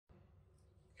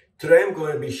Today I'm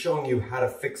going to be showing you how to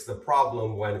fix the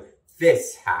problem when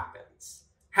this happens.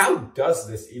 How does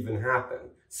this even happen?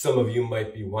 Some of you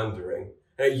might be wondering.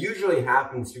 And it usually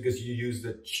happens because you use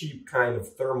the cheap kind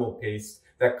of thermal paste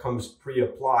that comes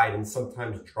pre-applied and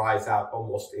sometimes dries out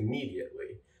almost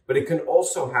immediately. But it can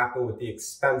also happen with the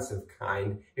expensive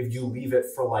kind if you leave it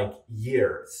for like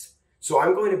years. So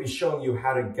I'm going to be showing you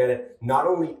how to get it not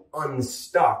only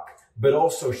unstuck, but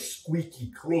also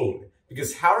squeaky clean.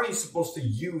 Because how are you supposed to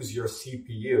use your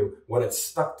CPU when it's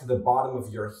stuck to the bottom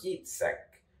of your heatsink?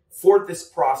 For this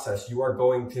process, you are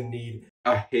going to need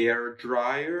a hair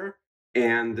dryer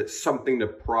and something to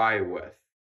pry with.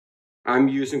 I'm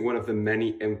using one of the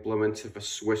many implements of a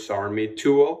Swiss Army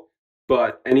tool,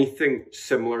 but anything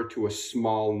similar to a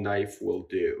small knife will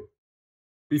do.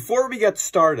 Before we get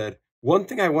started, one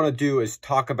thing I want to do is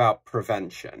talk about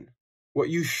prevention. What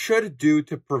you should do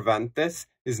to prevent this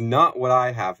is not what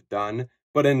I have done,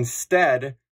 but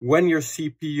instead, when your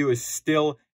CPU is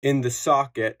still in the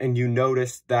socket and you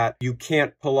notice that you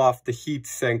can't pull off the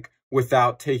heatsink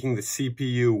without taking the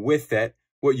CPU with it,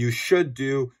 what you should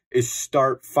do is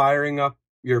start firing up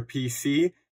your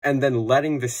PC and then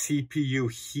letting the CPU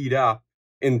heat up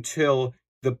until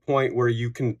the point where you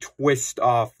can twist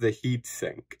off the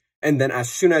heatsink. And then as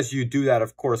soon as you do that,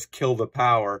 of course, kill the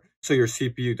power so your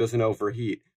CPU doesn't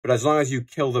overheat. But as long as you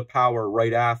kill the power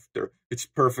right after, it's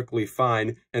perfectly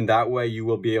fine. And that way you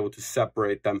will be able to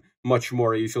separate them much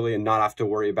more easily and not have to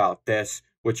worry about this,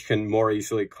 which can more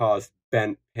easily cause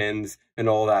bent pins and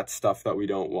all that stuff that we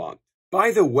don't want. By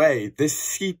the way,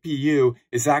 this CPU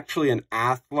is actually an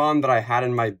Athlon that I had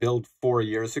in my build 4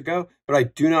 years ago, but I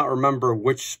do not remember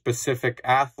which specific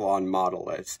Athlon model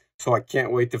is. So I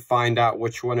can't wait to find out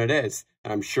which one it is,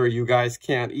 and I'm sure you guys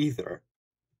can't either.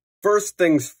 First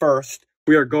things first,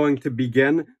 we are going to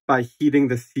begin by heating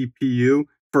the CPU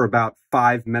for about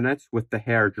 5 minutes with the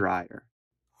hair dryer.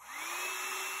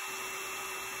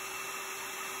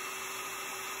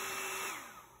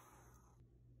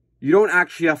 You don't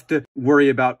actually have to worry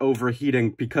about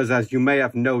overheating because, as you may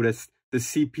have noticed, the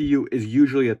CPU is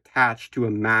usually attached to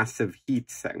a massive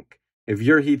heatsink. If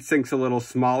your heatsink's a little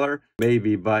smaller,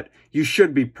 maybe, but you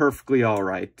should be perfectly all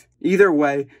right. Either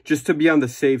way, just to be on the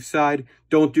safe side,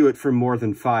 don't do it for more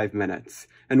than 5 minutes.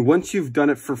 And once you've done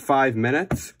it for 5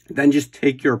 minutes, then just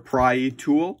take your pry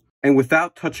tool and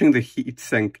without touching the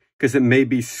heatsink, because it may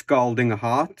be scalding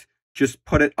hot, just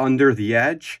put it under the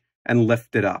edge and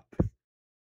lift it up.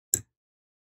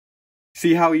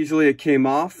 See how easily it came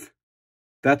off?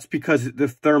 That's because the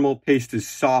thermal paste is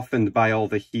softened by all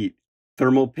the heat.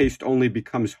 Thermal paste only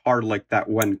becomes hard like that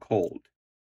when cold.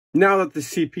 Now that the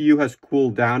CPU has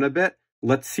cooled down a bit,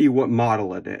 let's see what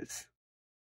model it is.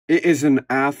 It is an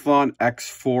Athlon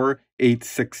X4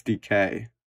 860K.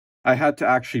 I had to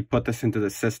actually put this into the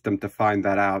system to find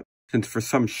that out, since for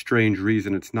some strange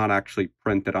reason it's not actually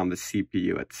printed on the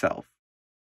CPU itself.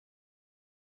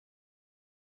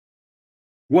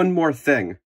 One more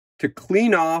thing. To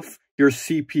clean off your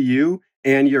CPU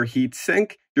and your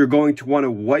heatsink, you're going to want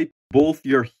to wipe both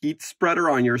your heat spreader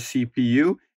on your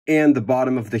CPU and the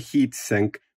bottom of the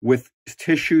heatsink with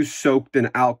tissue soaked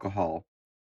in alcohol.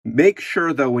 Make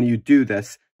sure, though, when you do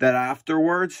this, that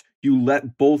afterwards you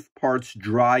let both parts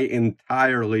dry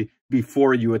entirely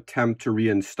before you attempt to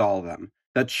reinstall them.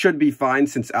 That should be fine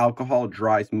since alcohol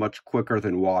dries much quicker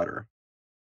than water.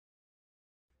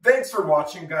 Thanks for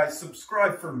watching, guys.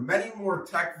 Subscribe for many more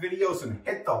tech videos and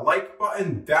hit the like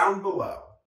button down below.